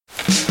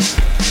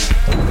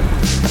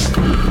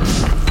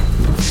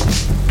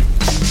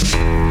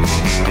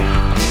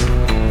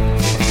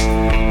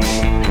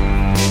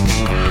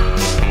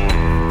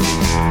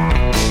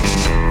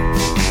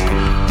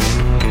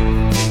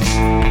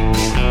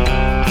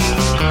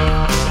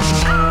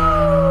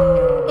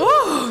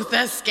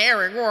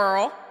scary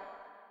girl.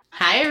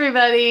 Hi,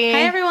 everybody.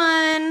 Hi,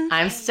 everyone.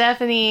 I'm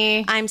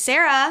Stephanie. I'm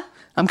Sarah.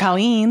 I'm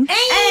Colleen.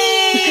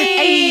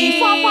 Hey!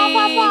 Wah, wah,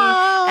 wah,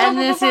 wah. And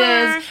this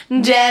is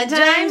Dead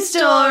Time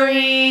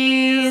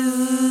Stories.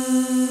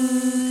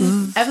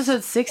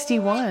 Episode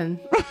 61.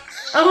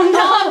 Oh, no.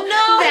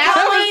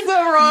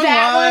 That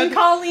That one,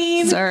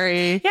 Colleen.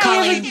 Sorry. Yeah,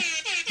 Colleen.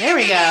 There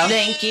we go.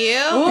 Thank you.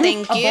 Ooh,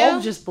 Thank a you.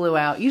 bulb just blew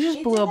out. You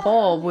just blew a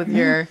bulb with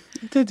your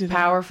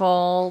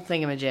powerful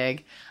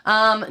thingamajig.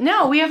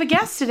 No, we have a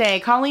guest today,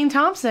 Colleen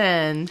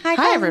Thompson. Hi,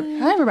 Hi,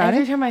 Colleen. everybody.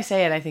 Every time I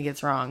say it, I think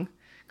it's wrong.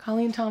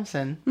 Colleen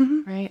Thompson,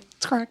 right?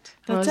 That's correct.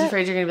 I was it.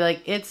 afraid you're going to be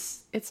like, it's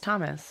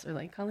Thomas, or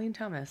like Colleen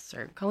Thomas,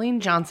 or Colleen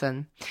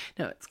Johnson.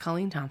 No, it's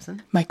Colleen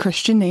Thompson. My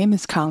Christian name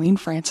is Colleen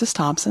Francis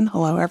Thompson.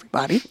 Hello,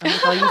 everybody. I'm going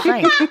to call you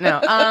Frank.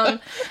 No.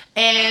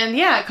 And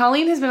yeah,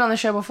 Colleen has been on the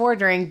show before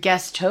during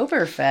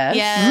Guesttoberfest.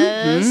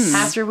 Yes.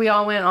 After we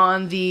all went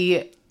on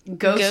the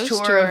Ghost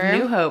tour of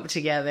New Hope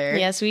together.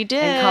 Yes, we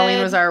did. And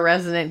Colleen was our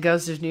resident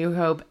Ghost of New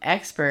Hope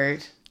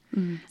expert.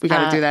 We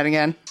got to do that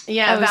again.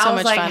 Yeah, That was Val so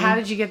was much like, fun. how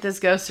did you get this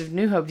Ghost of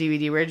New Hope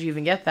DVD? Where did you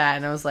even get that?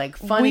 And I was like,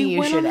 funny We you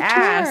went should on the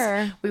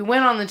ask. tour. We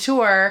went on the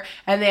tour,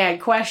 and they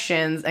had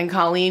questions, and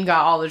Colleen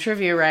got all the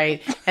trivia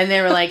right. And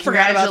they were like,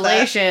 Forgot about that.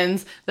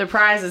 congratulations, the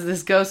prize is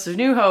this Ghost of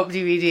New Hope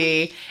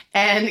DVD.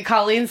 And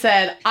Colleen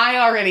said, I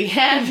already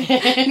have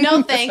it.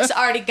 No thanks.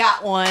 Already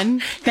got one.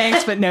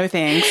 Thanks, but no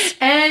thanks.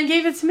 And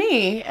gave it to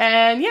me.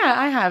 And yeah,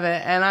 I have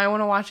it. And I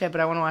want to watch it,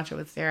 but I want to watch it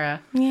with Sarah.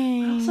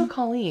 Yay. Also,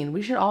 Colleen,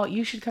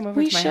 you should come over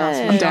We to my house.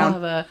 should. We I'm should all down.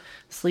 have a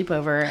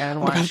sleepover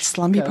and watch God,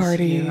 slumby Ghost of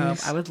New parties.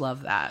 Hope. I would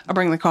love that. I'll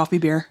bring the coffee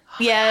beer.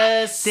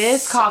 Yes.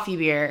 This coffee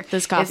beer.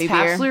 This coffee it's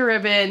beer. Pabst Blue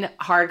Ribbon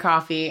hard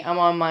coffee. I'm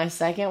on my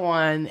second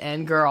one,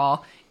 and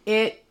girl,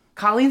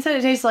 Colleen said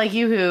it tastes like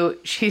Yoo-Hoo.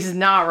 She's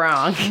not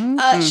wrong.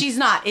 She's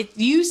not.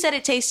 You said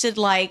it tasted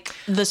like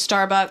the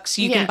Starbucks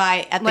you Yeah, can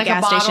buy at the like a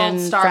gas bottled station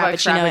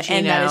Starbucks Frappuccino,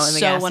 and that in is the so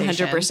gas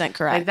 100% station.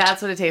 correct. Like,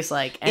 that's what it tastes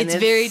like. And it's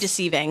very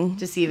deceiving.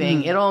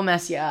 deceiving. It'll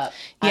mess you up.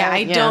 Yeah,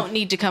 I don't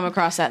need to come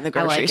across that in the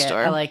I grocery like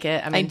store. it. I like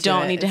it. I'm I into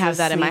don't it. need to It's have a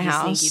that in my sneaky,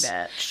 house. sneaky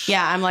bitch.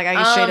 Yeah, I'm like, I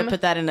can straight up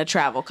put that in a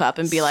travel cup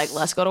and be like,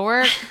 let's go to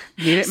work.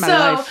 Need it in my So,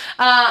 life.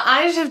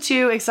 I just have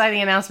two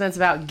exciting announcements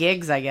about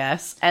gigs, I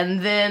guess.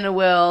 And then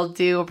we'll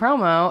do a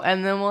promo,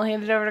 and then we'll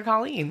hand it over to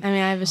Colleen. I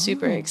mean, I have a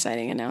super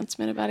exciting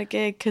announcement about a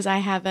gig because I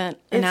haven't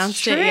announced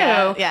It's it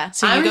yet. true. Yeah,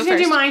 so I'm you go just going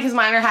to first. do mine because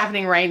mine are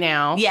happening right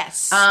now.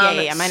 Yes.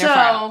 Yeah. Mine are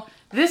far.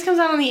 This comes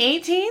out on the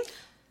 18th.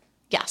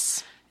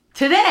 Yes.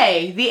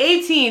 Today, the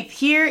 18th,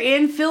 here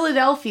in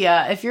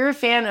Philadelphia, if you're a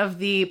fan of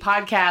the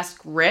podcast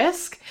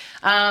Risk,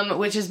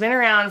 which has been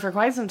around for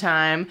quite some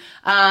time,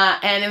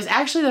 and it was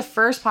actually the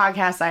first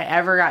podcast I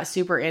ever got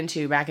super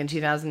into back in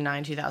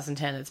 2009,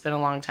 2010. It's been a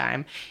long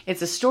time.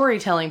 It's a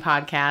storytelling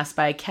podcast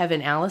by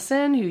Kevin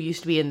Allison, who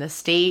used to be in The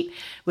State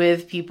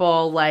with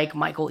people like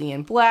Michael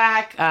Ian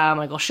Black,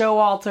 Michael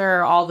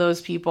Showalter, all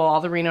those people,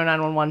 all the Reno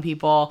 911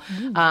 people.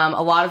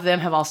 A lot of them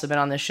have also been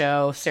on the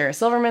show. Sarah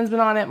Silverman's been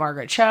on it,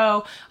 Margaret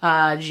Cho,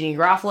 Jeannie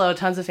Garofalo,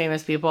 tons of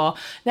famous people.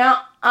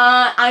 Now,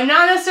 I'm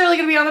not necessarily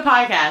going to be on the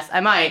podcast.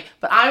 I might,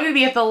 but I'm going to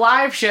be at the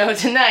live show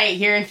tonight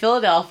here in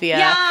Philadelphia.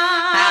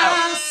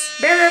 Yes.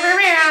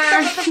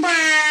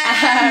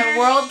 At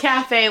World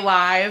Cafe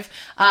Live.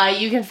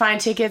 You can find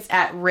tickets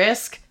at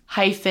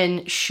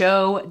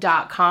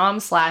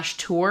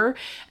risk-show.com/tour.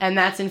 And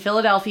that's in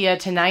Philadelphia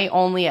tonight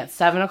only at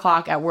 7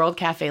 o'clock at World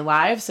Cafe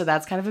Live. So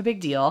that's kind of a big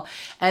deal.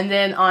 And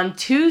then on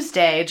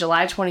Tuesday,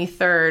 July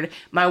 23rd,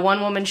 my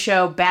one-woman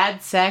show,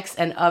 Bad Sex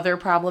and Other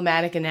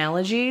Problematic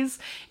Analogies,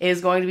 is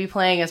going to be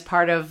playing as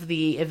part of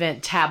the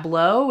event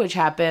Tableau, which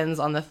happens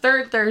on the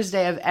third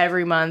Thursday of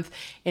every month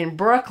in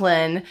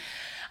Brooklyn.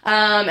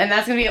 And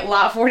that's going to be at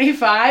Lot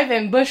 45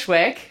 in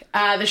Bushwick.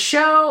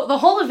 The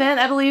whole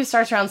event, I believe,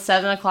 starts around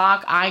 7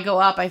 o'clock. I go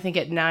up, I think,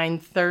 at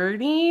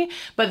 9:30.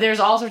 But there's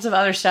all sorts of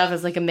other stuff.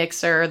 It's like a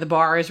mixer. The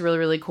bar is really,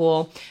 really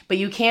cool. But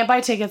you can't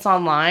buy tickets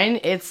online.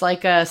 It's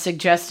like a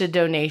suggested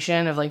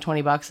donation of like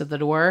 $20 at the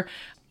door.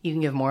 You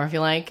can give more if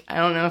you like. I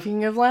don't know if you can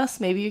give less.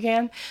 Maybe you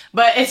can.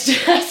 But it's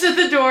just at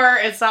the door.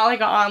 It's not like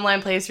an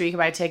online place where you can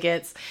buy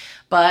tickets.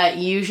 But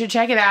you should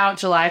check it out.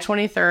 July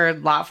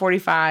 23rd, Lot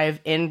 45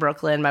 in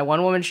Brooklyn. My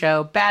one-woman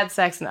show, Bad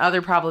Sex and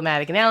Other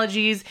Problematic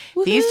Analogies.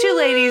 Woo-hoo. These two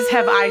ladies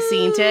have I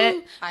seen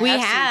it. We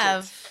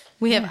have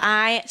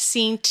I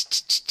seen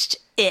it.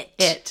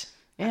 It.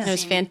 Yeah. It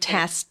was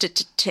fantastic.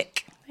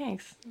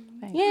 Thanks.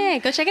 Yay,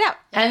 go check it out.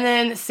 And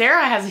then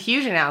Sarah has a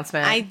huge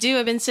announcement. I do.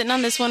 I've been sitting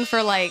on this one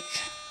for like,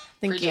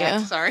 thank you.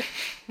 Sorry.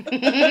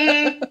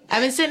 I've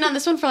been sitting on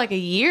this one for like a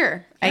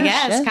year, I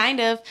guess, shit. kind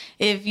of.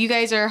 If you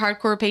guys are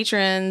hardcore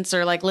patrons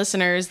or like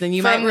listeners, then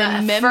you From might the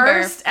remember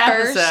first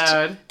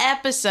episode.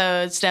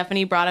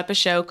 Stephanie brought up a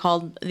show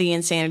called The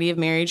Insanity of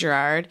Mary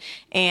Gerard,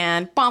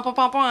 and we're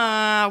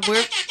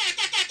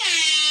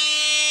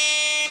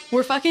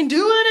We're fucking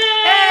doing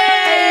it!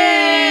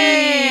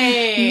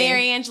 Hey!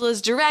 Mary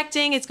Angela's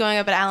directing. It's going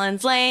up at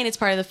Allen's Lane. It's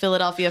part of the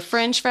Philadelphia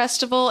Fringe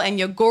Festival. And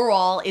your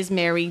girl is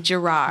Mary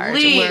Gerard.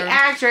 Lead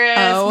actress.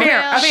 Oh,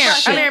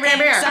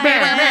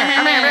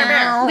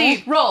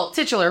 Lead role.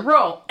 Titular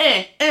role.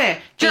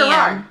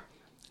 Gerard.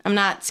 I'm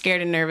not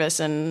scared and nervous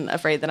and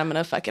afraid that I'm going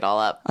to fuck it all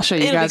up. I'll show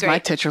you It'll be guys my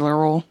great. titular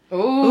role.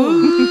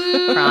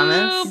 Ooh.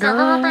 Promise.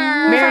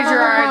 Mary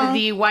Gerard,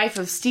 the wife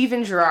of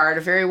Stephen Gerard,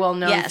 a very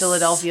well-known Yes.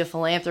 Philadelphia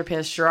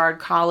philanthropist. Gerard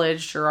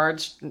College,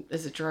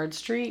 is it Gerard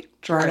Street?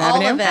 Gerard All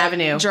Avenue? of it.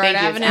 Avenue. Gerard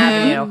Thank you, it's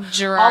Avenue. Avenue.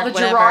 Gerard, All the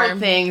whatever. Gerard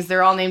things,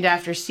 they're all named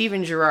after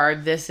Stephen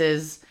Gerard. This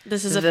is a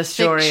the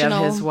story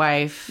fictional- of his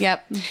wife.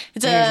 Yep.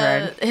 It's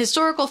Mary a Gerard.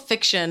 historical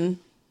fiction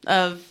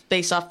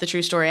based off the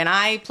true story. And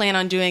I plan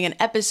on doing an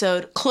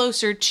episode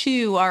closer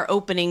to our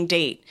opening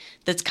date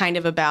that's kind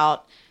of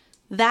about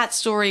that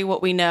story, what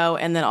we know,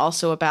 and then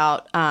also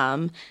about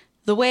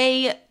the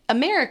way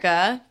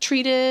America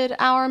treated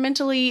our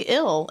mentally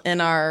ill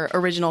in our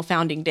original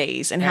founding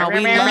days and how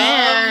we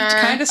loved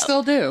Kind of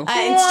still do.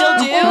 and still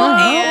do.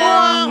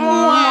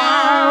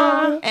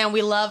 And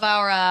we love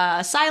our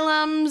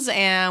asylums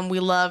and we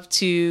love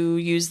to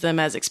use them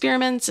as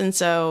experiments. And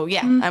so,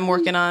 yeah, I'm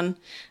working on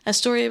a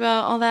story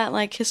about all that,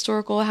 like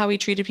historical, how we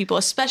treated people,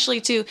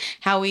 especially to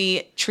how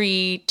we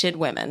treated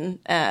women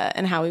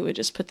and how we would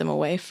just put them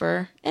away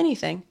for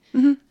anything.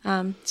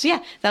 So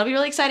yeah, that'll be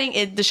really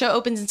exciting. The show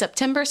opens in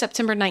September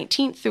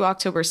 19th through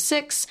October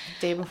 6th.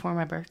 Day before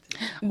my birthday.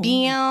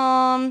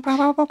 Bam.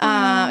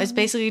 It's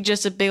basically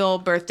just a big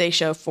old birthday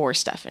show for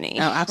Stephanie.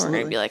 Oh, absolutely.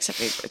 We're gonna be like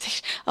Stephanie's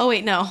birthday. Oh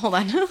wait, no, hold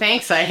on.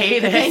 Thanks, I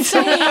hate it. Thanks.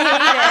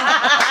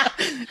 I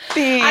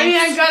mean,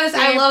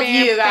 I love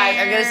you guys.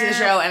 I'm gonna see the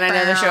show, and I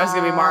know the show is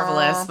gonna be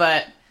marvelous,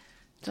 but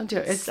don't do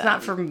it. It's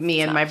not for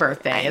me and my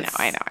birthday.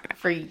 I know.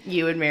 For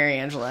you and Mary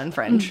Angela and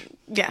French.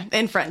 Yeah,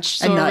 in French.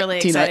 So And we're Nut, really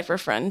T-Nut. excited for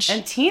French.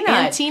 And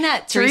Tina.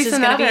 Teresa Teresa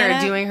gonna be in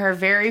Nutter it. doing her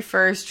very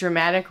first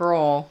dramatic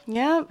role.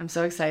 Yep. I'm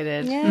so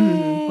excited.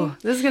 Yay. Ooh,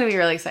 this is gonna be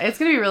really exciting. It's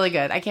gonna be really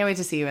good. I can't wait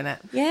to see you in it.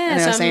 Yeah, I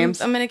know, so same.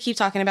 I'm gonna keep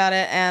talking about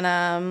it,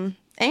 and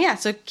yeah,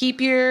 so keep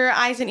your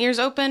eyes and ears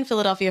open.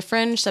 Philadelphia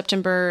Fringe,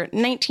 September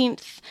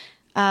 19th,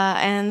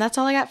 and that's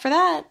all I got for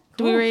that.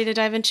 Do we ready to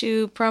dive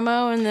into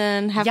promo and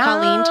then have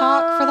Colleen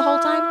talk for the whole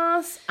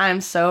time? Yes.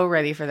 I'm so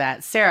ready for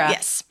that. Sarah.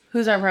 Yes.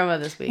 Who's our promo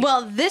this week?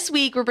 Well, this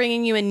week we're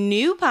bringing you a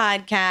new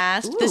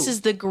podcast. This is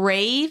the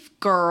Grave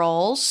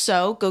Girls,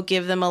 so go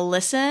give them a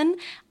listen.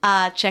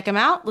 Check them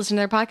out. Listen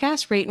to their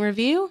podcast, rate and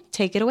review.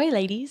 Take it away,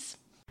 ladies.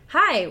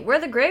 Hi, we're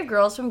the Grave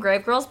Girls from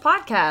Grave Girls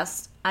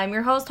Podcast. I'm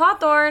your host,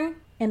 Hawthorne.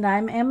 And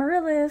I'm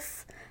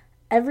Amaryllis.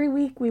 Every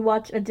week we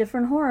watch a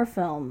different horror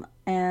film,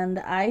 and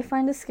I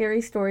find a scary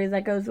story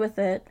that goes with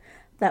it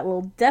that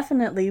will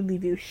definitely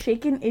leave you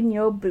shaking in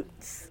your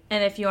boots.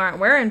 And if you aren't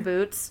wearing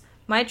boots,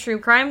 my true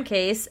crime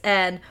case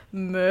and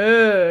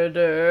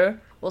murder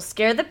will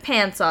scare the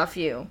pants off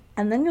you.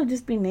 And then you'll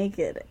just be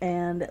naked,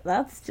 and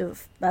that's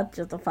just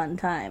a fun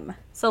time.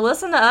 So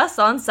listen to us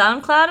on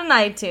SoundCloud and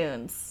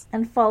iTunes.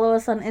 And follow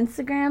us on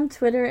Instagram,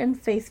 Twitter,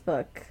 and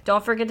Facebook.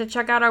 Don't forget to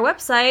check out our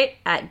website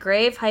at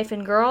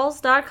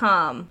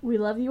grave-girls.com. We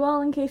love you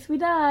all in case we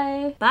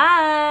die.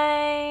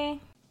 Bye!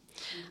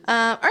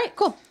 All right,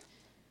 cool.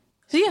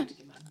 So yeah,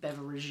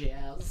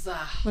 Beverages.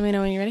 let me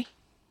know when you're ready.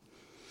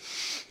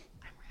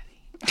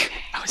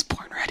 I was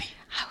born ready.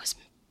 I was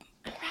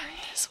born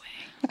this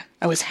way.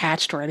 I was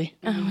hatched ready.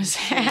 I was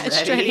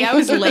hatched ready. I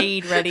was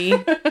laid ready.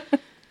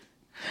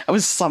 I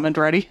was summoned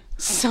ready.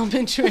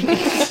 Summoned ready.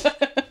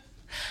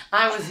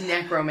 I was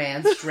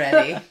necromanced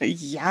ready.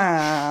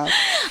 Yeah.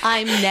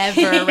 I'm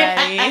never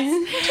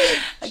ready.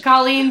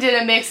 Colleen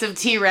did a mix of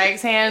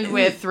T-Rex hand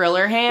with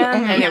Thriller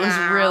hand, and it was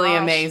really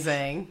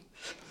amazing.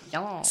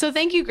 So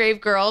thank you,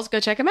 Grave Girls. Go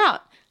check them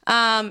out.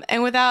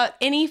 And without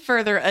any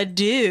further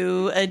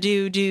ado,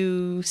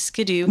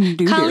 skidoo.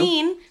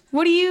 Colleen,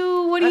 what are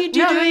you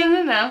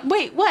doing? No.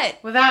 Wait, what?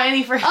 Without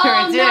any further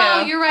Oh ado.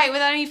 no, you're right.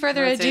 Without any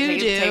further Let's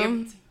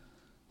ado,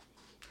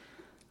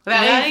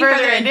 Without any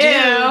further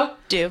ado.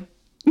 do.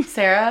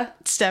 Sarah,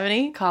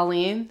 Stephanie,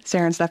 Colleen.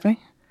 Sarah and Stephanie.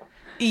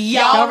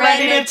 y'all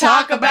ready to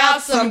talk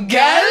about some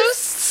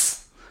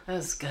ghosts? That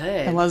was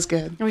good. It was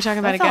good. Are we talking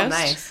about That a felt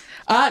ghost?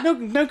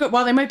 nice. No good.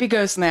 Well, they might be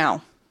ghosts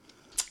now.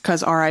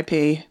 Because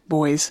R.I.P.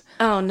 boys.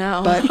 Oh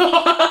no. But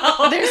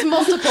There's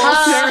multiples.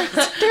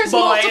 There's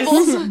Boys.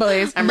 multiples.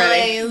 boys. I'm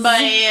ready. Boys.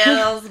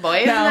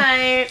 Boys No.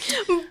 night.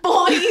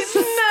 Boys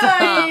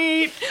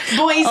night.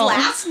 Boys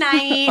last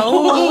night.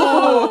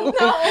 Oh.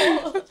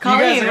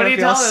 Colleen, are what gonna are you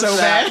feel telling so us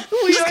bad. about?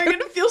 We are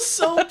gonna feel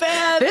so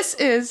bad. This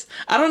is,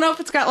 I don't know if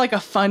it's got like a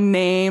fun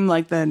name,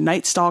 like the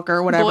Night Stalker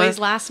or whatever. Boys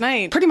last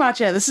night. Pretty much,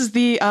 yeah. This is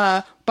the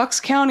Bucks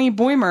County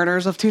boy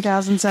murders of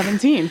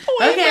 2017.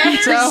 Okay.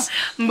 So,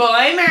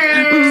 Boy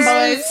murders.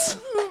 boys.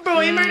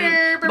 Boy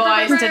murder.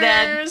 Boys to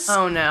dead.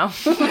 Oh no.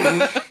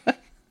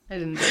 I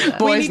didn't do that.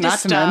 We Boys need to not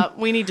to men. stop.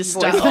 We need to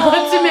stop. Boys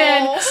not to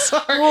men.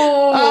 Sorry.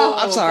 Oh,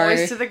 I'm sorry.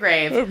 Boys to the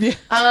grave. Yeah.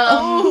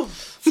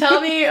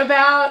 Tell me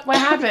about what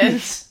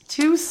happened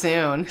Too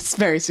soon. It's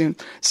very soon.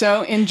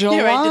 So in July,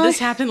 You're right. Did this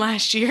happen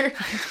last year?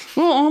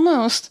 well,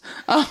 almost.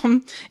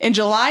 In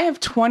July of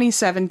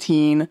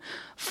 2017,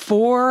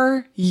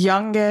 4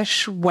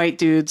 youngish white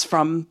dudes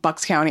from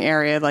Bucks County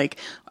area, like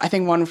I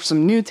think one was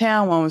from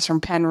Newtown, one was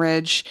from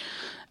Penridge,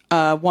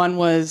 one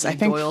was I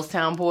think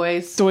Doylestown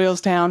boys.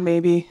 Doylestown,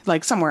 maybe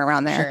like somewhere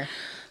around there. Sure.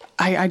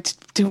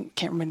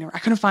 Can't remember. I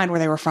couldn't find where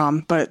they were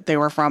from, but they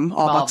were from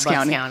all Bucks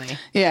County.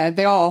 Yeah,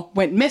 they all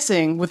went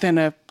missing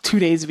within 2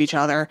 days of each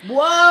other.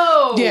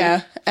 Whoa!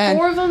 Yeah, and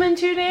 4 of them in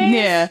 2 days?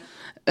 yeah,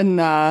 and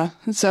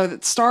so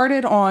it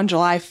started on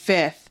July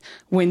 5th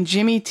when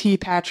Jimmy T.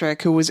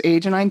 Patrick, who was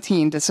age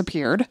 19,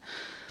 disappeared,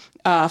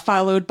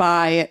 followed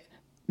by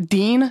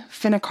Dean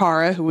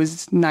Finnicara, who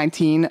was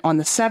 19, on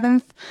the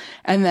 7th,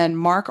 and then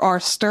Mark R.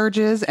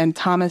 Sturges and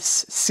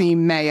Thomas C.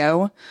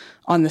 Mayo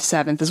on the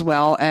 7th as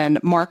well, and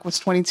Mark was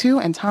 22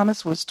 and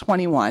Thomas was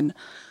 21.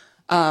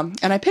 And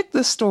I picked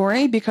this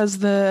story because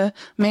the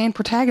main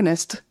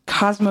protagonist,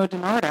 Cosmo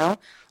DiNardo,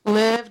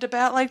 lived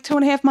about like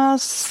 2.5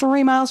 miles,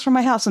 3 miles from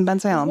my house in Ben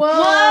Salem. Whoa!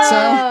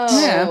 So,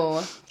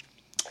 yeah.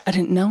 I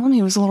didn't know him.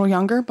 He was a little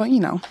younger, but you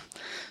know.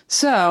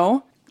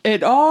 So,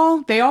 they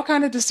all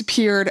kind of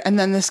disappeared, and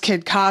then this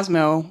kid,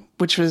 Cosmo,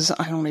 which was,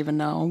 I don't even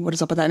know what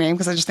is up with that name,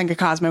 because I just think of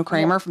Cosmo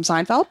Kramer from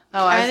Seinfeld.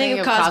 Oh, I think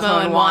think of Cosmo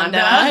and Wanda.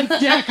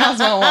 Yeah,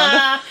 Cosmo and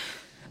Wanda.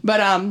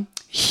 But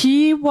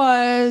he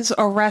was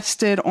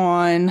arrested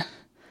on,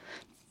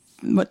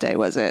 what day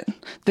was it?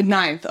 The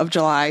 9th of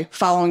July,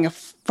 following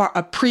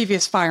a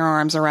previous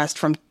firearms arrest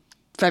from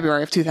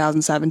February of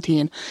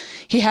 2017.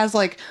 He has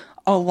like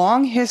a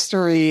long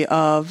history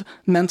of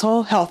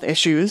mental health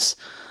issues,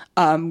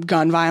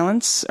 gun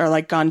violence or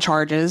like gun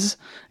charges,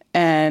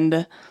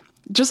 and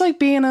just like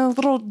being a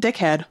little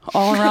dickhead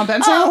all around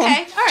Ben Salem. Okay.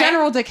 All right.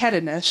 General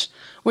dickheadedness,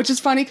 which is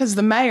funny because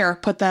the mayor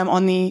put him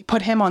on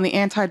the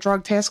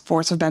anti-drug task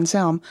force of Ben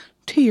Salem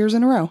 2 years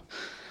in a row,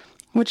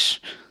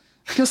 which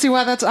you'll see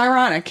why that's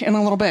ironic in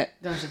a little bit.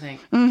 Don't you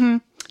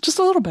think? Just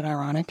a little bit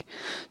ironic.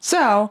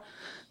 So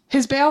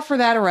his bail for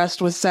that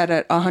arrest was set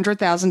at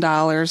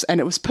 $100,000, and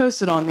it was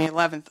posted on the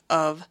 11th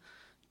of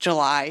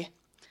July.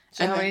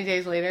 So how many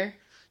days later?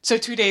 So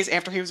 2 days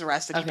after he was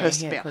arrested, he Okay,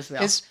 posted he bail. had posted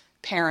bail. His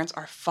parents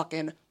are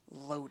fucking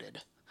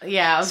loaded.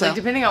 Yeah, I was So- like,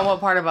 depending on what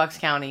part of Bucks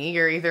County,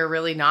 you're either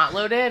really not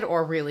loaded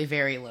or really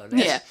very loaded.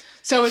 Yeah.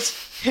 So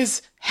it's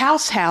his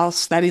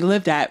house that he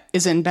lived at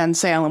is in Ben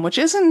Salem, which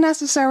isn't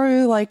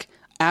necessarily like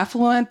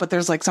affluent, but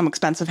there's like some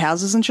expensive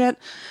houses and shit.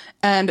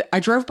 And I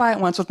drove by it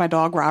once with my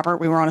dog Robert.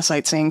 We were on a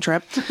sightseeing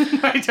trip.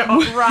 My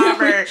dog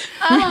Robert.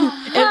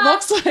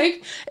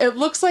 It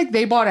looks like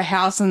they bought a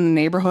house in the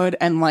neighborhood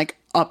and like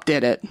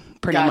updid it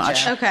pretty Gotcha.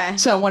 much. Okay.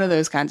 So one of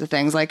those kinds of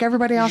things. Like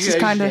everybody else is Zhuzhed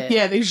kind of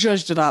it. they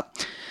zhuzhed it up.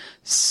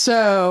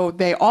 So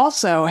they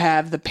also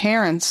have the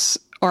parents,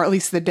 or at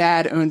least the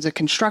dad owns a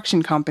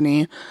construction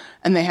company,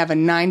 and they have a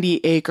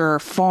 90-acre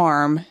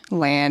farm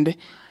land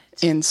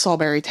in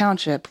Salisbury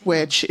Township,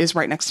 which is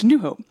right next to New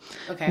Hope,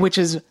 Okay. which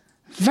is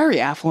very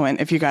affluent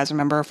if you guys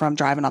remember from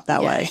driving up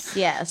that way.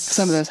 Yes.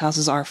 Some of those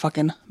houses are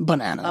fucking Up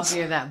bananas.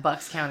 near that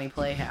Bucks County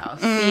Playhouse.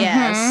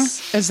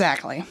 Yes.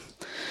 Exactly.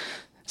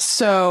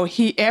 So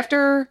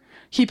after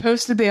he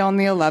posted bail on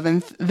the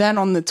 11th, then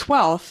on the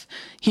 12th,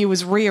 he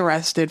was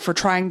rearrested for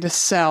trying to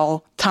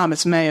sell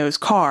Thomas Mayo's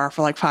car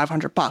for like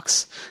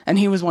 $500, and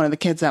he was one of the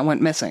kids that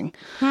went missing.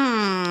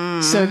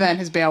 So then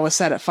his bail was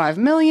set at $5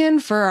 million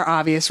for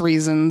obvious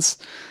reasons,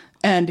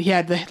 and he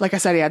had like I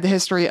said, he had the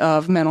history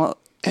of mental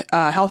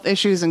health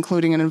issues,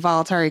 including an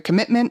involuntary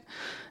commitment,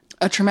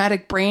 a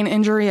traumatic brain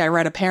injury. I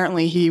read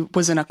apparently he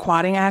was in a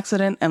quadding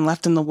accident and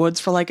left in the woods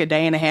for like a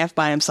day and a half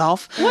by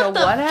himself. What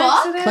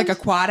accident? Like a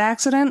quad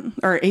accident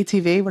or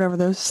ATV, whatever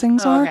those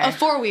things are. okay. A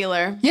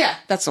four-wheeler. Yeah,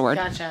 that's the word.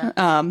 Gotcha.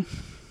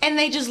 And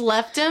they just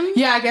left him?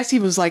 Yeah, I guess he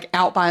was like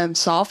out by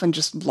himself and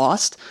just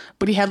lost,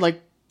 but he had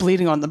like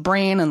bleeding on the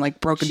brain and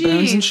like broken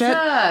bones and shit.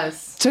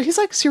 Jesus. So he's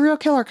like serial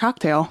killer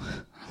cocktail,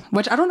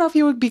 which I don't know if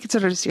he would be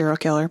considered a serial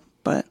killer,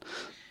 but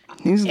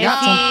he's If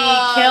got some.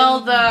 he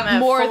killed them at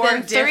more 4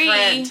 than 3.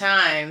 different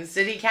times,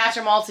 did he catch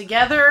them all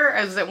together?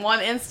 Or was it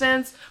one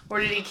instance? Or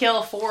did he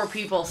kill 4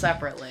 people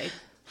separately?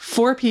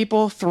 4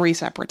 people, 3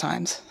 separate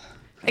times.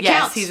 It Yes,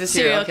 counts. he's a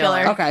serial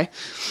killer. Okay.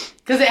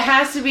 Because it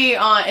has to be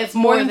on, it's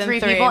more than 3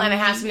 3. people, and it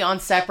has to be on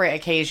separate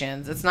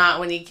occasions. It's not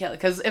when he kill,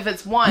 because if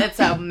it's one, it's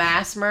a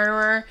mass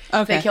murderer.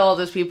 Okay. They kill all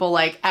those people,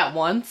 like, at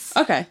once.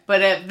 Okay.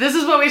 But this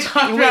is what we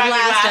talked about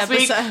last last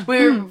week. episode.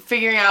 We were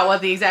figuring out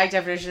what the exact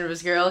definition of a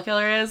serial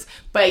killer is.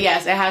 But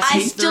yes, it has to I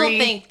be still 3.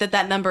 think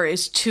that number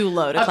is too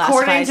low to classify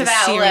According as to a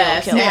that serial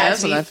list, killer. it Yeah, has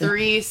that's to what I be think.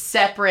 3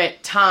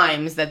 separate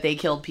times that they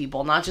killed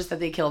people. Not just that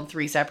they killed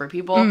 3 separate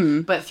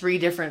people, but 3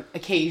 different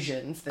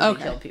occasions that Okay.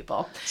 they killed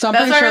people. So I'm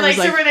That's pretty why sure we're it was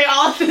like, so like- were they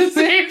all at the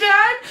same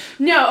time?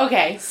 No,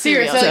 okay.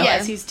 Serial So killer.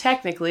 yes, he's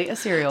technically a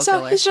serial So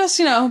killer. he's just,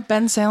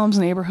 Ben Salem's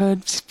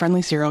neighborhood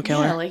friendly serial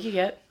killer. Yeah, like you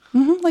get.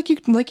 Like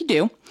you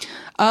do.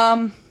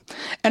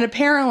 And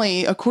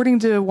apparently, according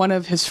to one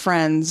of his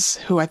friends,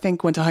 who I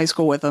think went to high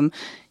school with him,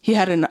 he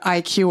had an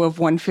IQ of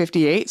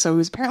 158, so he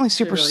was apparently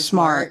super Really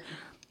smart, smart.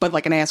 but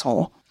like an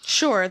asshole.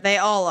 Sure, they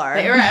all are.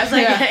 I was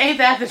like, ain't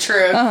that the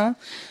truth?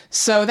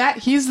 So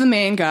he's the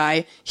main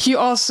guy. He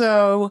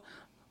also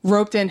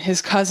roped in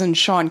his cousin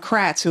Sean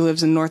Kratz, who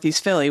lives in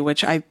Northeast Philly,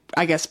 which I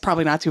guess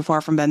probably not too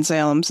far from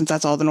Bensalem, since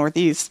that's all the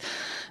Northeast.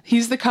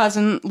 He's the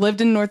cousin,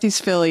 lived in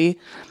Northeast Philly.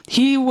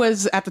 He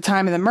was, at the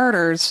time of the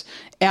murders,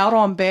 out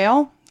on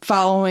bail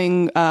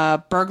following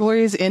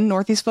burglaries in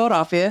Northeast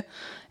Philadelphia,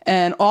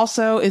 and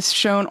also is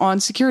shown on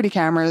security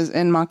cameras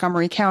in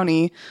Montgomery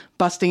County,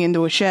 busting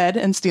into a shed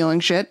and stealing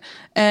shit,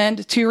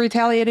 and to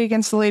retaliate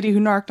against the lady who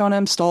narked on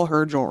him, stole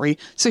her jewelry.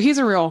 So he's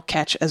a real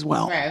catch as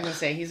well. Right, I was going to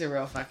say, he's a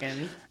real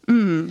fucking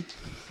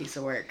piece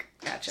of work.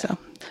 Gotcha. So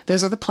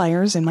those are the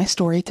players in my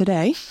story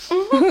today.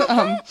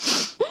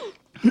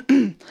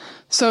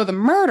 So the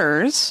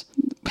murders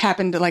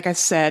happened, like I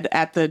said,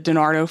 at the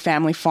DiNardo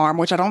family farm,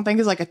 which I don't think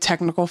is like a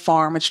technical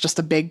farm. It's just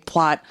a big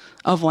plot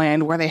of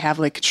land where they have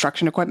like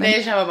construction equipment. They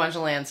just have a bunch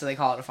of land, so they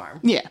call it a farm.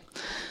 Yeah.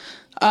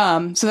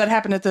 So that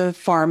happened at the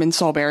farm in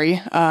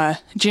Salisbury.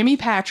 Jimmy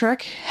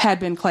Patrick had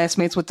been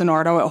classmates with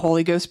DiNardo at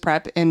Holy Ghost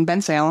Prep in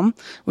Bensalem,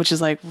 which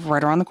is like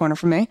right around the corner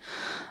from me.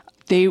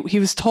 He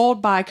was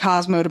told by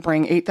Cosmo to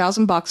bring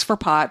 $8,000 for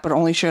pot, but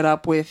only showed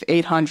up with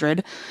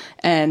 $800,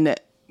 and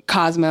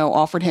Cosmo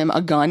offered him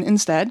a gun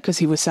instead because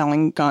he was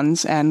selling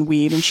guns and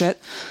weed and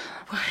shit.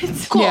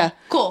 What? Cool. Yeah.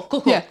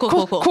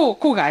 Cool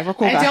Cool guy. We're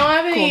cool guy. I don't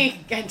have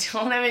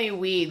any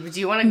weed. Do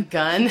you want a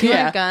gun? You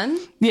Yeah. want a gun?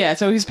 Yeah,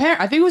 so his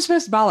parent, I think he was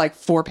supposed to buy like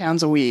 4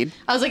 pounds of weed.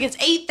 I was like, it's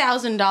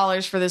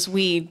 $8,000 for this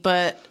weed,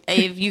 but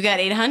if you got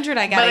 800,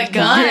 I got But a a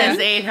gun gun. is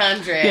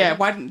 800. Yeah,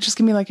 why didn't just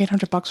give me like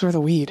 $800 worth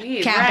of weed?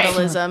 Right.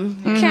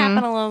 Capitalism.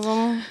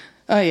 Capitalism.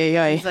 Oh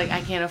yeah. He's like, I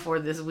can't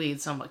afford this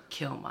weed, so I'm gonna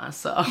kill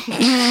myself.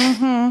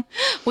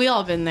 We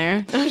all been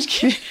there. I'm just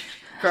kidding.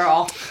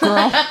 Girl.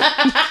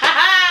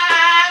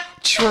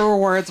 Truer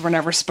words were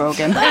never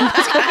spoken. I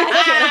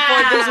can't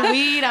afford this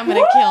weed. I'm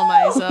gonna kill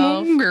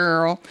myself.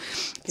 Girl.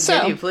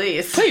 Continue,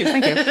 please. Please,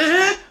 thank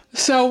you.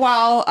 So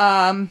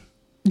while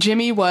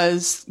Jimmy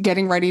was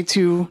getting ready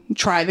to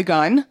try the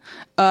gun,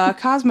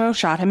 Cosmo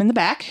shot him in the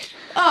back.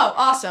 Oh,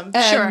 awesome.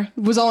 And Sure.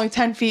 was only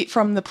 10 feet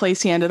from the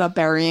place he ended up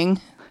burying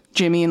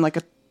Jimmy in like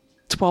a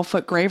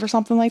 12-foot grave or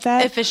something like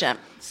that. Efficient.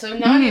 So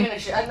not even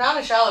not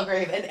a shallow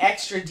grave, an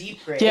extra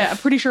deep grave. Yeah, I'm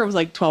pretty sure it was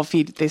like 12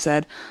 feet, they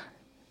said.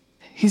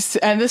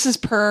 And this is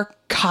per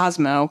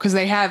Cosmo, because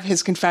they have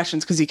his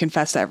confessions, because he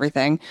confessed to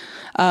everything.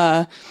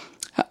 I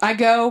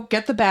go,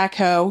 get the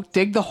backhoe,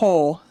 dig the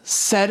hole,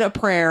 said a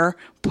prayer,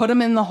 put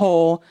him in the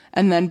hole,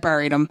 and then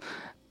buried him.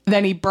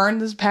 Then he burned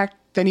his pack.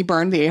 Then he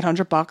burned the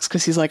 $800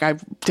 because he's like, I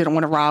didn't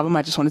want to rob him.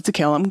 I just wanted to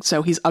kill him.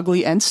 So he's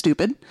ugly and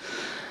stupid.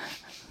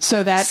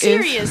 So that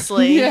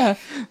Seriously? Yeah.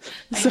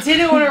 I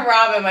didn't want to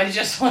rob him. I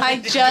just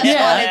wanted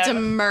wanted to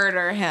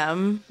murder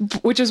him.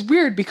 Which is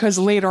weird because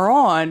later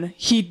on,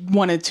 he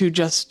wanted to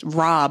just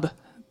rob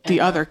the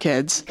other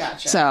kids.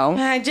 Gotcha. So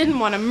I didn't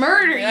want to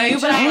murder you,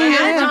 but I Yeah.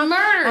 had to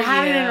murder I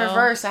had you. it in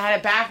reverse. I had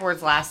it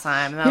backwards last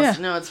time. And I was,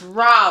 Yeah. no, it's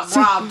rob,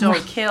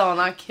 don't kill,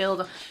 not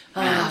killed.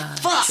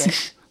 Fuck.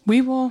 Shit. we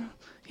will.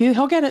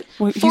 He'll get it.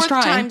 He's Fourth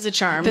trying. time's a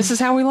charm. This is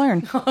how we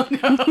learn.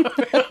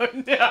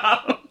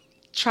 No.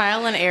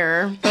 Trial and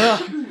error.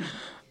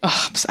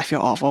 I feel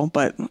awful,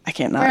 but I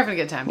can't not. We're having a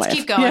good time. laugh.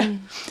 Keep going. Yeah.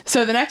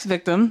 So the next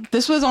victim,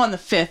 this was on the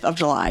 5th of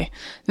July.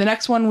 The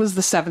next one was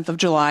the 7th of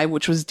July,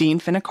 which was Dean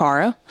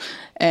Finicaro.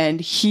 And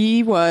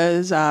he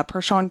was,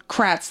 per Sean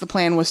Kratz, the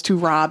plan was to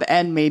rob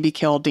and maybe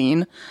kill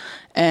Dean.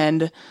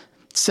 And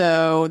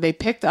so they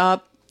picked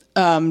up,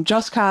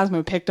 Just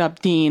Cosmo picked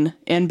up Dean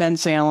in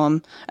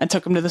Bensalem and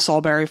took him to the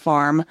Salisbury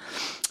farm.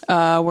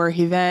 Where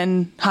he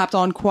then hopped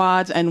on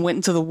quads and went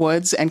into the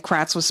woods, and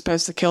Kratz was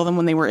supposed to kill them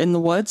when they were in the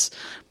woods,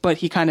 but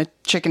he kind of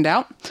chickened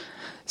out.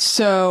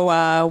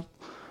 So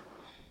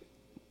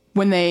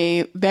when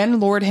they then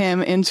lured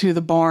him into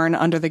the barn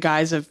under the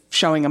guise of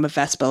showing him a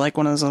Vespa, like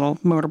one of those little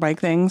motorbike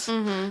things,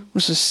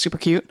 which is super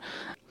cute.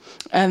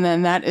 And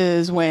then that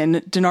is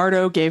when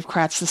DiNardo gave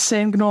Kratz the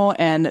signal,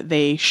 and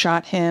they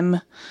shot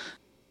him.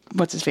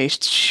 What's his face?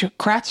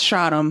 Kratz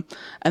shot him,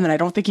 and then I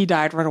don't think he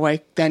died right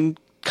away. Then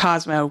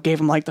Cosmo gave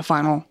him like the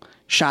final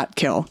shot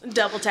kill.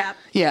 Double tap.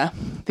 Yeah,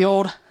 the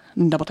old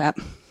double tap.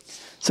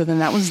 So then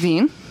that was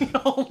Dean.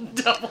 Double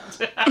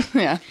tap.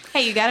 Yeah.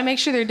 Hey, you got to make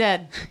sure they're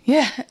dead.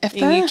 Yeah. If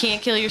And you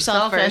can't kill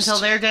yourself first.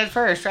 Until they're dead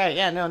first, right?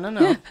 Yeah, no.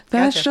 Yeah,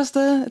 that's Gotcha. just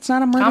it's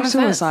not a murder Common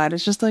sense. suicide.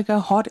 It's just like a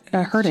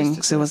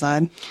hurting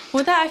suicide.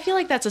 Well, that I feel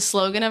like that's a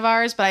slogan of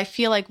ours, but I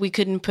feel like we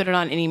couldn't put it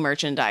on any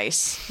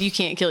merchandise. You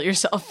can't kill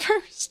yourself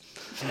first.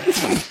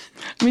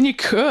 I mean, you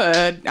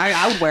could.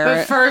 I would wear But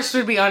it. first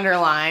would be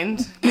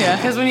underlined. Yeah.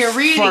 Because when you're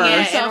reading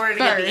it, First. in order to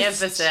get the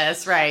First.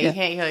 emphasis, right, Yeah. you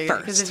can't kill yourself.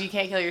 Because First. if you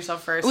can't kill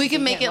yourself first, We you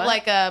can make can't it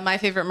what? like My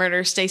Favorite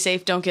Murder, Stay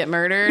Safe, Don't Get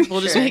Murdered.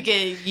 We'll just Sure. make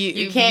it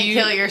You can't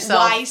kill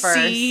yourself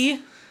YC,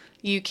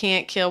 you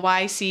can't kill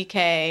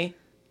YCKYF.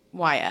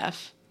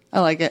 I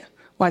like it.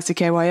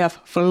 YCKYF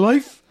for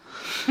life.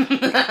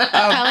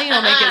 Allie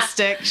will make it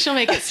stick. She'll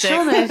make it stick.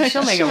 She'll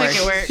make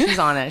it work. She's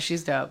on it.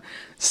 She's dope.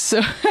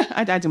 So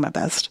I do my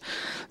best.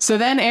 So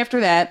then after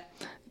that,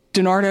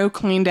 DiNardo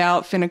cleaned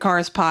out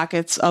Finnecar's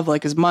pockets of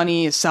like his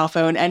money, his cell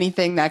phone,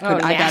 anything that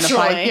could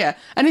naturally.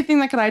 anything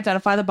that could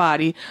identify the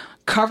body,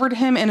 covered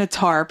him in a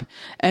tarp,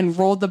 and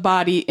rolled the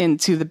body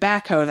into the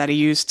backhoe that he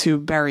used to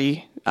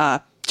bury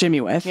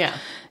Jimmy with. Yeah.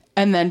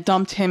 And then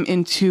dumped him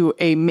into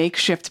a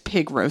makeshift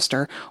pig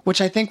roaster,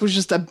 which I think was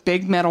just a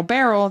big metal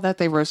barrel that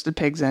they roasted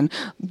pigs in.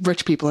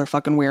 Rich people are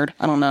fucking weird.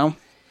 I don't know.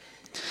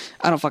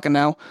 I don't fucking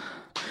know.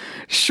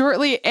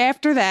 Shortly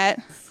after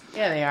that...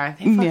 Yeah, they are.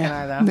 They fucking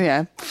are, though.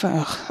 Yeah.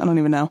 I don't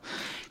even know.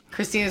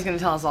 Christina's going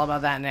to tell us all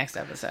about that next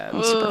episode.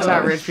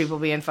 About rich people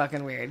being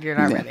fucking weird. You're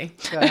not ready.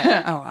 Go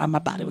ahead. Oh, my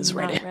body was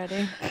ready. Not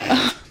ready.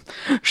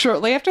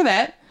 Shortly after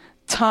that,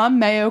 Tom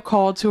Mayo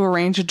called to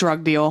arrange a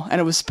drug deal, and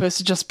it was supposed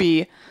to just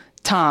be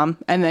Tom,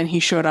 and then he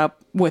showed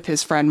up with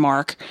his friend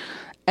Mark,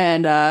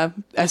 and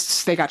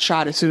as they got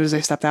shot as soon as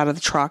they stepped out of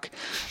the truck.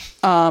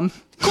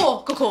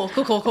 Cool.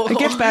 It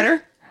gets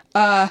better.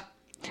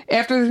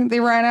 After they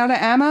ran out of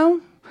ammo,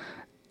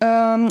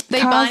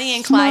 They Bonnie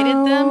and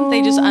Clyded them.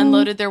 They just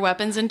unloaded their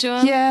weapons into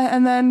him. Yeah,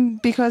 and then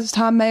because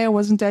Tom Mayo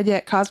wasn't dead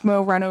yet,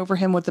 Cosmo ran over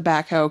him with the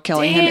backhoe,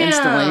 killing him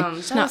instantly.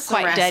 It's not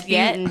quite dead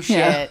yet.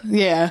 Yeah,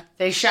 yeah.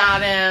 They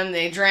shot him.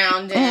 They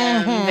drowned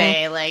him.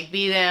 They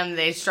beat him.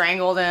 They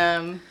strangled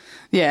him.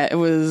 Yeah, it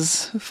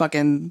was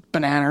fucking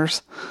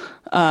bananas.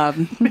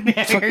 B-A-N-A-N-E-R.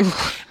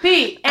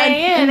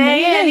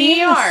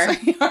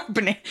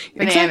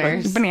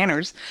 Exactly.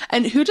 Bananas.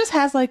 And who just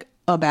has like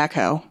a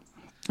backhoe?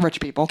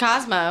 Rich people.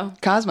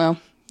 Cosmo.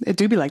 It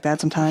do be like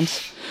that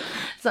sometimes.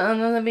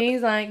 Some of the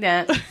bees like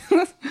that.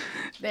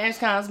 There's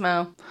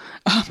Cosmo.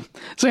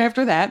 So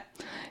after that,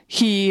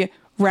 he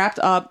wrapped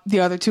up the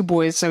other two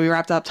boys. So he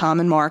wrapped up Tom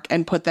and Mark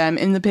and put them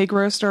in the pig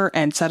roaster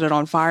and set it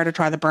on fire to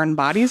try to burn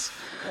bodies.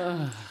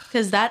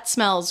 Because that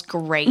smells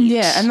great.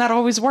 Yeah, and that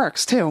always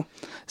works too.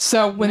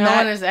 So when no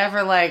one is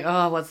ever like,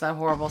 oh, what's that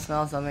horrible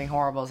smell? Something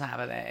horrible's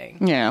happening.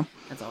 Yeah.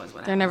 That's always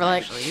what They're happens, never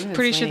like, actually.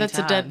 pretty sure that's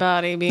a dead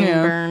body being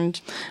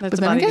burned. That's a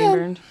then body being again-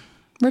 burned.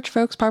 Rich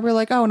folks probably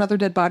like, oh, another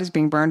dead body's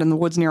being burned in the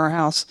woods near our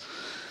house.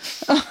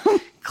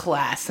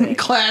 Classic.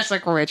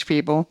 Classic rich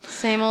people.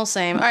 Same old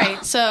same. All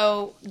right,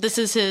 so this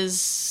is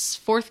his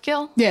fourth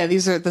kill? Yeah,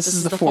 this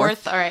is the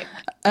fourth. All right.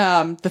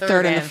 The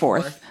third and the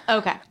fourth.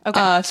 Okay.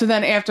 So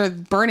then after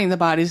burning the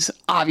bodies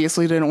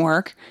obviously didn't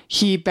work,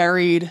 he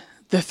buried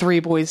the three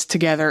boys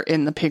together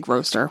in the pig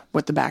roaster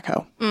with the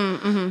backhoe.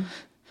 Mm-hmm.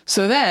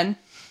 So then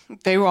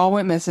they all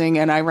went missing,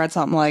 and I read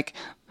something like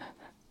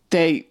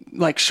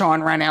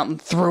Sean ran out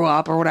and threw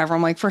up or whatever.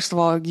 I'm like, first of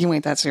all, you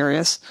ain't that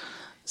serious.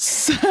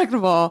 Second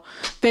of all,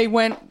 they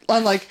went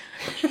and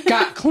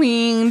got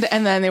cleaned,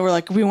 and then they were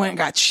like, we went and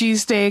got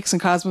cheesesteaks,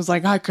 and Cosmo's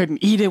like, I couldn't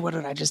eat it. What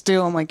did I just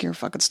do? I'm like, you're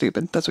fucking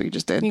stupid. That's what you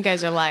just did. You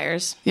guys are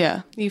liars.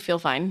 Yeah. You feel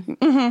fine.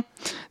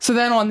 So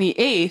then on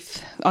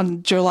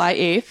July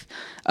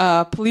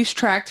 8th, police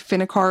tracked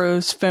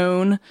Finnicaro's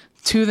phone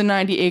to the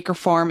 90-acre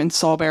farm in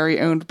Salisbury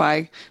owned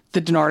by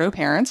the DiNardo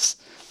parents.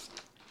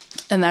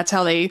 And that's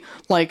how they,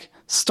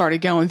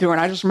 started going through. And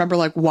I just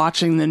remember,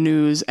 watching the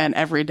news, and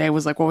every day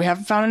was like, well, we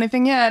haven't found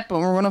anything yet, but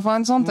we're going to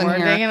find something We're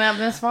here. digging up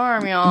this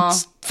farm, y'all.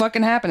 It's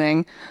fucking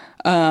happening.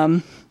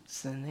 So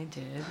then they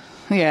did.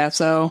 Yeah,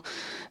 so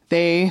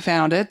they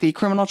found it. The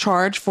criminal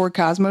charge for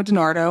Cosmo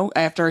DiNardo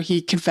after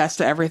he confessed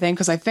to everything.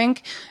 Because I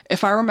think,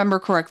 if I remember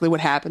correctly, what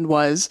happened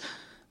was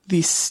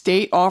the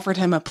state offered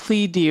him a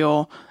plea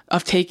deal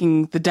of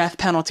taking the death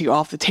penalty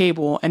off the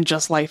table and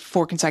just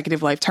 4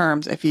 consecutive life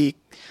terms if he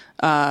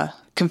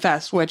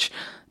confessed, which,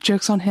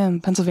 joke's on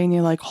him,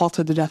 Pennsylvania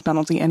halted the death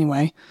penalty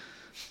anyway.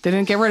 They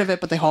didn't get rid of it,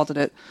 but they halted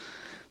it.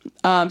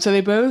 So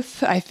they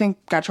both, I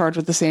think, got charged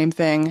with the same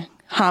thing: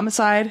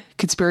 homicide,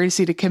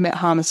 conspiracy to commit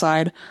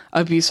homicide,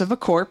 abuse of a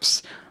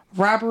corpse,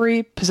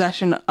 robbery,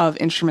 possession of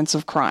instruments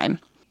of crime.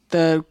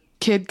 The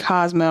kid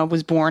Cosmo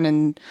was born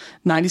in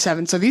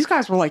 97, so these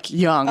guys were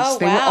young. Oh,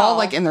 they were wow.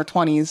 all in their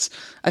 20s.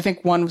 I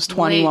think one was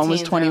 20, Late one was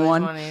teens,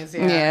 21. early 20s,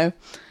 yeah.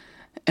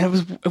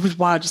 And it was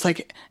wild. Just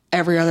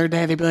every other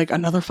day, they'd be like,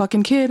 another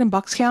fucking kid in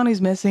Bucks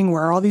County's missing.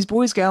 Where are all these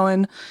boys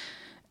going?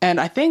 And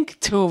I think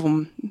 2 of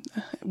them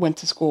went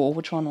to school.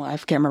 Which one? I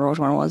can't remember which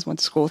one it was. Went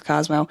to school with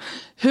Cosmo,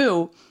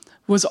 who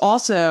was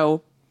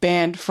also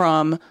banned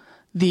from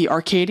the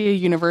Arcadia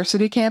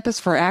University campus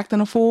for acting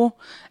a fool,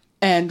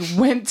 and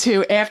went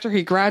to, after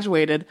he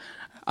graduated,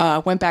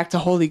 went back to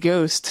Holy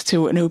Ghost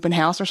to an open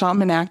house or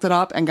something and acted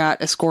up and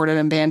got escorted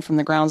and banned from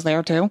the grounds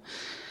there too.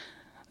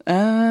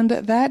 And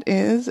that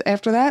is,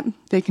 after that,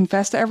 they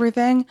confessed to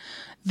everything.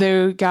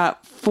 They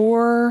got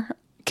 4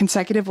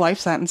 consecutive life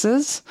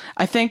sentences.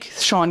 I think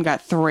Sean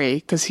got 3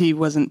 because he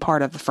wasn't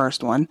part of the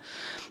first one.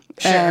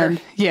 Sure.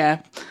 And,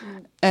 yeah.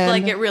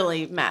 And, it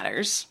really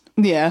matters.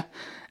 yeah.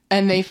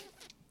 And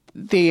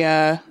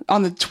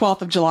on the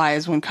 12th of July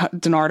is when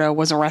DiNardo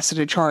was arrested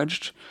and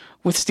charged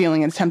with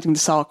stealing and attempting to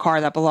sell a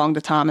car that belonged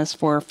to Thomas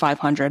for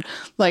 $500.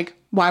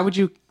 Why would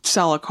you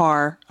sell a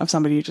car of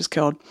somebody you just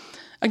killed?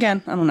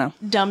 Again, I don't know.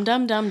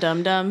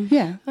 Dumb.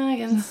 Yeah.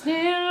 Fucking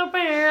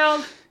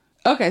stupid.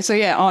 Okay, so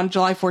yeah, on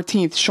July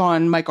 14th,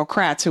 Sean Michael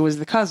Kratz, who was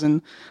the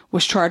cousin,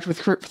 was charged with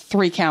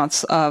 3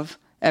 counts of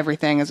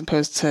everything as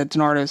opposed to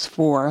DiNardo's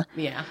 4.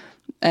 Yeah.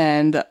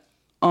 And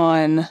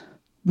on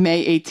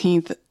May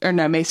 16th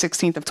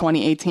of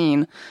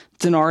 2018,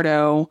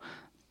 DiNardo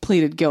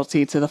pleaded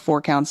guilty to the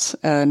 4 counts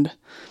and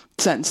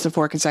sentenced to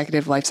 4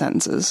 consecutive life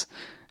sentences.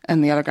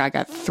 And the other guy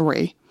got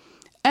 3.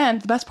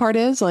 And the best part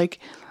is, like,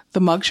 the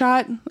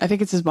mugshot, I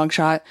think it's his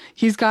mugshot,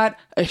 he's got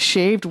a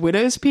shaved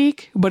widow's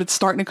peak, but it's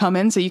starting to come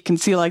in so you can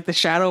see, like, the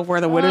shadow of where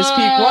the widow's peak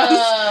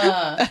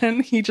was.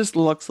 And he just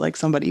looks like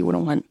somebody you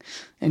wouldn't want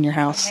in your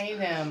house. I hate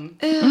him.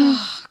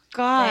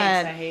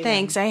 God.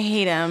 Thanks, I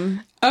hate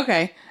him.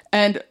 Okay.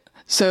 And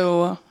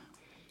so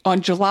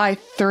on July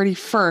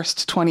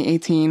 31st,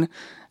 2018,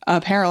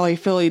 apparently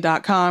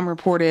Philly.com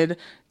reported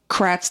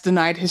Kratz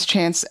denied his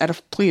chance at a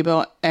plea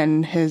deal,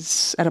 and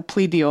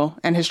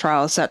his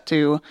trial is set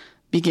to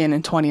begin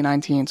in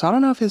 2019. So I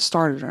don't know if his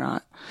started or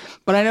not,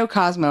 but I know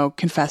Cosmo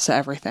confessed to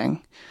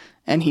everything,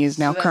 and he is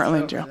now currently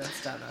in jail.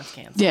 That's done. That's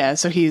canceled. Yeah,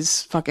 so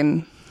he's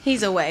fucking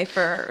He's away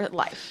for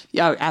life.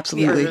 yeah,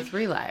 absolutely. For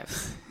 3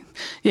 lives.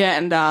 Yeah,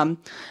 and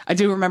I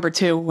do remember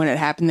too when it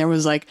happened. There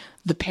was like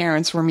the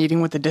parents were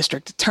meeting with the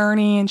district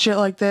attorney and shit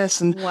like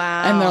this, and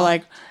Wow. and they're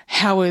like,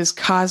 "How is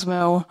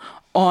Cosmo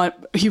on?"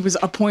 He was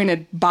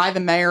appointed by the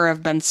mayor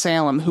of Ben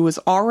Salem, who was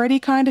already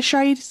kind of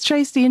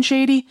shisty and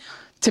shady,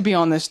 to be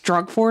on this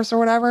drug force or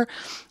whatever.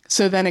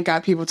 So then it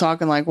got people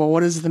talking like, "Well,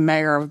 what is the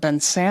mayor of Ben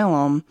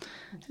Salem?"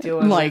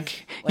 Doing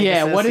Like,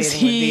 yeah, what is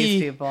associating with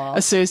these he people.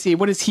 associate?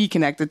 What is he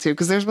connected to?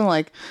 Because there's been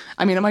like,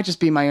 I mean, it might just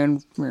be my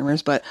own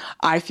rumors, but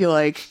I feel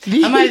like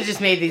I might have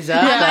just made these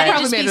up. Yeah, but- I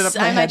probably made it up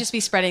in my I might head. just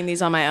be spreading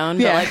these on my own,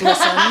 Yeah. but like,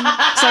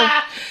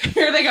 listen. so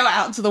here they go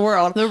out into the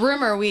world. The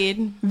rumor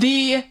weed.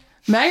 The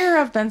mayor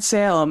of Ben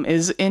Salem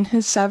is in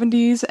his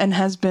 70s and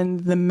has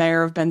been the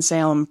mayor of Ben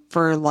Salem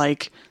for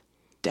like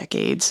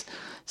decades.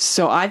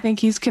 So I think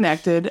he's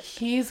connected.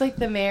 He's like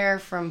the mayor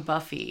from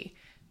Buffy,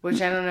 which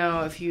I don't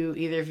know if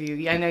either of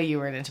you, I know you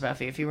weren't into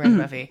Buffy, if you were into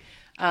Buffy.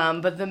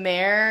 But the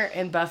mayor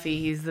in Buffy,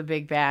 he's the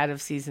big bad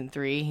of season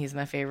 3. He's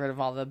my favorite of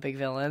all the big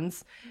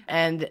villains.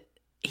 And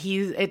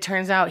it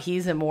turns out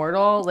he's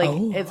immortal. Like,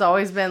 it's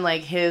always been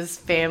like his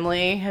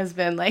family has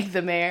been like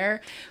the mayor.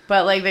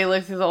 But like they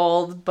look through the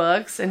old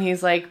books and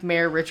he's like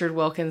Mayor Richard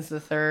Wilkins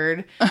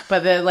III.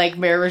 But then like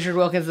Mayor Richard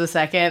Wilkins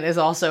II is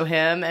also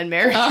him. And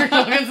Mayor Richard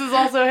Wilkins is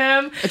also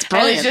him. It's And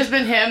brilliant. it's just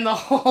been him the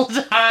whole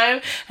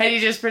time. And he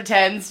just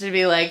pretends to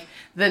be like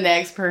the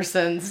next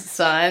person's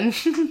son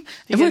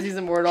because he's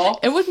immortal.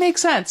 It would make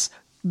sense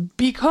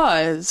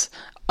because,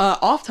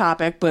 off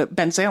topic, but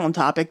Ben Salem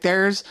topic,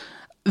 there's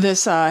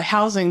this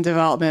housing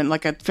development,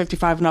 like a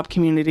 55 and up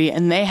community,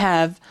 and they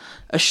have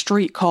a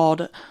street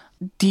called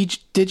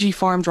Digi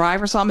Farm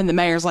Drive or something. The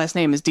mayor's last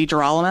name is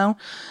DiGirolamo.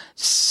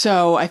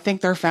 So I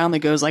think their family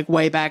goes like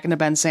way back into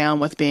Ben Salem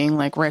with being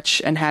like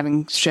rich and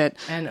having shit.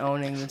 And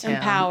owning the town.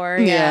 And power,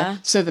 yeah.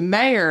 So the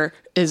mayor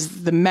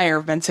is the mayor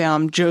of Ben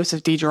Salem,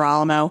 Joseph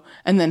DiGirolamo,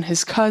 and then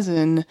his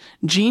cousin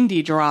Gene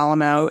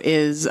DiGirolamo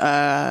is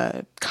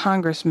a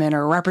congressman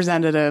or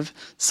representative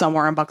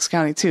somewhere in Bucks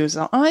County too.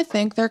 So I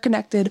think they're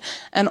connected.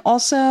 And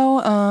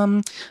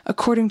also,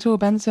 according to a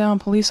Ben Salem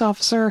police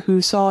officer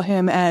who saw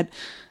him at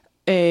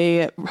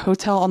a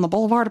hotel on the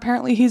boulevard,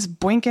 apparently he's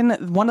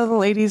boinking one of the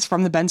ladies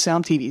from the Ben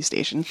Salem TV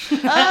station.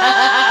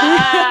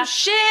 Oh,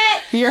 shit!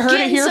 You heard it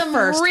Getting here some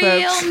first, real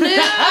folks. news on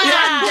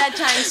Dead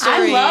Time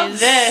Stories. I love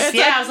this. It's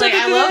Yeah, I was like,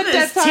 I love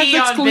this Dead Times tea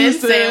on Ben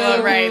exclusive.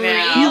 Salem right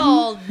now.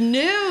 Real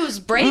news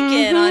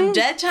breaking on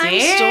Dead Time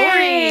Dang.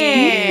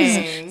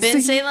 Stories.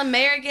 Ben Salem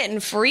mayor getting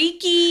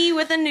freaky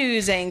with a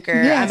news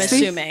anchor, Yeah, I'm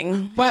see?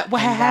 assuming. What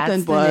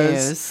happened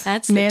was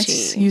That's the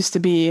Nance tea. used to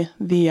be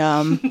the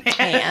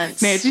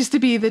Pants. Nance used to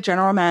be the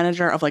general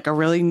manager of like a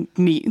really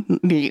a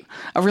really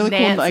cool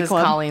Nance is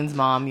nightclub. Colleen's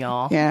mom,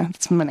 y'all. Yeah,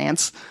 it's my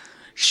Nance.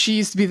 She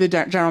used to be the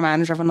general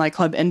manager of a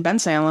nightclub in Ben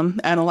Salem,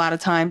 and a lot of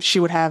times she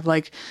would have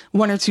like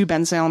 1 or 2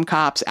 Ben Salem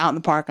cops out in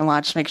the parking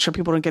lot just make sure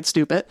people don't get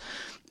stupid.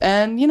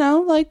 And you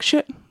know, like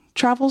shit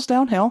travels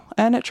downhill,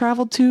 and it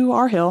traveled to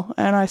our hill,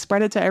 and I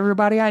spread it to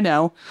everybody I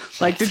know.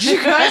 Like, did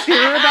you guys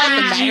hear about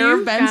the mayor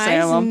of Ben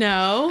Salem?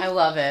 No. I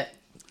love it.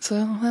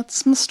 So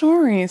that's my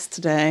stories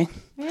today.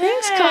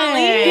 Thanks,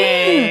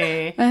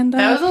 Colleen. And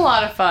that was a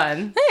lot of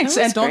fun. thanks.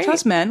 That was And don't great.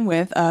 trust men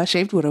with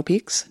shaved widow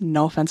peaks.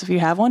 No offense if you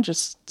have one,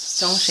 just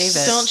Don't shave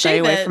it. Don't stay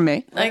shave away it. from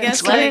me. I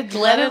guess Let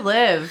it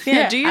live.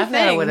 Yeah, do your I've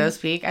had a thing. widow's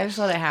peak. I just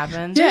let it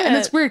happen. Yeah, and it.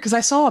 it's weird because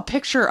I saw a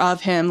picture of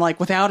him like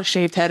without a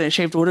shaved head and a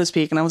shaved widow's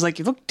peak, and I was like,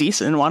 "You look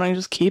decent. Why don't you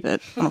just keep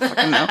it?" I don't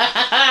fucking know.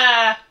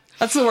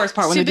 That's the worst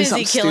part when Too they do busy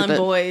something killing stupid.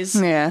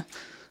 boys. Yeah.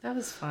 That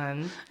was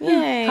fun.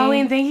 Yay.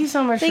 Colleen, thank you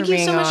so much Thank for you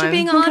being so much on. for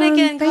being on Okay,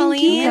 again, thank you,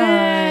 Colleen.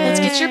 guys. Let's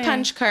get your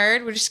punch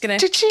card. We're just gonna.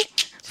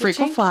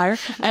 frequent flyer.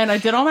 And I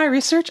did all my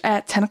research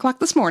at 10 o'clock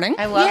this morning.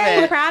 I love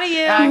Yay, it. proud of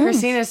you.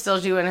 Christina's still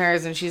doing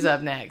hers, and she's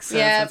up next. So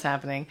Yep. that's what's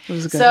happening.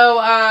 was good. So,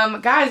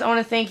 guys, I want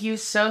to thank you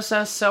so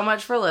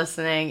much for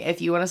listening.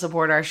 If you want to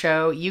support our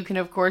show, you can,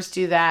 of course,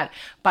 do that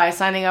by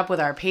signing up with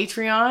our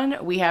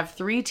Patreon. We have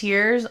 3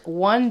 tiers,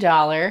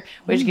 $1,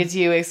 which gets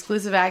you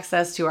exclusive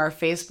access to our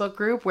Facebook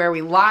group where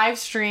we live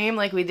stream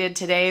like we did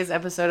today's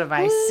episode of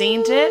I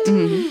Seen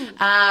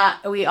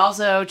It. We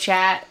also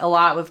chat a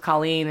lot with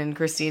Colleen and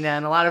Christina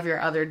and a lot of your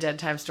other Dead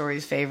Time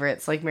Stories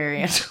favorites like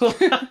Mary Angela.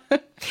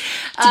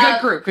 It's a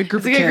good group. Good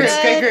group It's a of good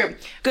kids. group.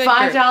 Good group. Good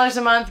 $5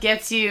 a month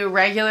gets you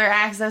regular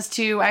access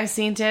to I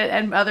Seen It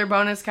and other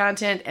bonus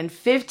content, and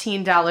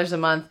 $15 a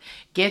month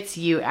gets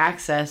you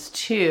access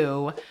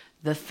to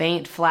the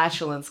Faint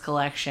Flatulence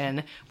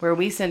Collection, where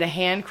we send a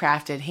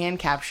handcrafted,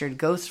 hand-captured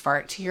ghost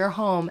fart to your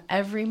home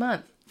every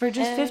month for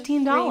just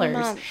 $15.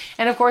 month.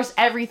 And of course,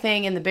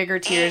 everything in the bigger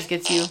tiers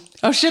gets you.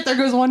 Oh shit, there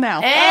goes one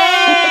now.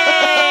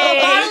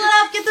 Hey! Bottle it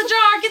up, get the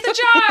jar, get the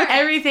jar.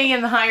 Everything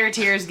in the higher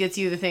tiers gets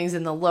you the things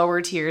in the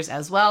lower tiers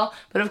as well.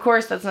 But of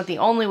course, that's not the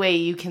only way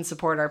you can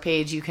support our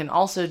page. You can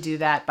also do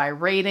that by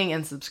rating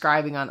and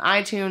subscribing on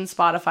iTunes,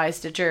 Spotify,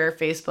 Stitcher,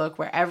 Facebook,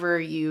 wherever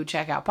you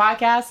check out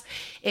podcasts.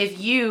 If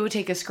you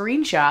take a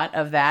screenshot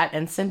of that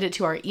and send it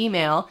to our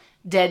email,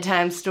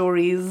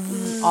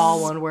 deadtimestories,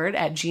 all one word,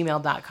 at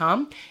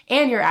gmail.com,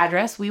 and your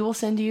address, we will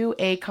send you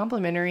a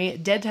complimentary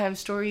Dead Time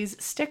Stories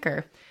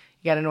sticker.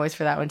 You got a noise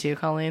for that one too,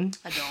 Colleen?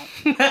 I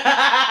don't.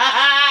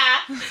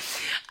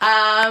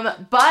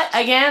 But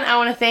again, I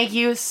want to thank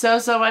you so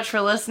much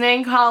for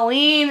listening.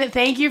 Colleen,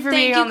 thank you for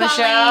being you, on the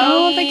show.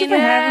 Colleen. Thank you for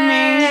having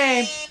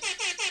me.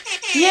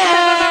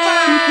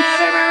 Yeah.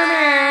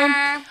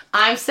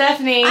 I'm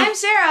Stephanie. I'm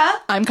Sarah.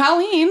 I'm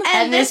Colleen.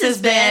 and this has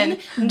been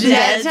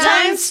Dead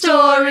Time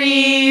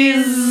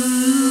Stories.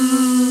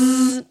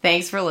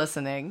 Thanks for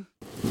listening.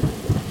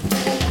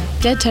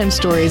 Dead Time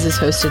Stories is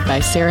hosted by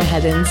Sarah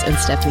Heddens and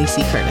Stephanie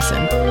C.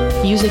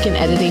 Kernison. Music and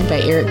editing by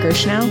Eric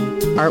Gershnow.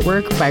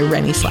 Artwork by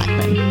Rennie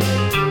Slackman.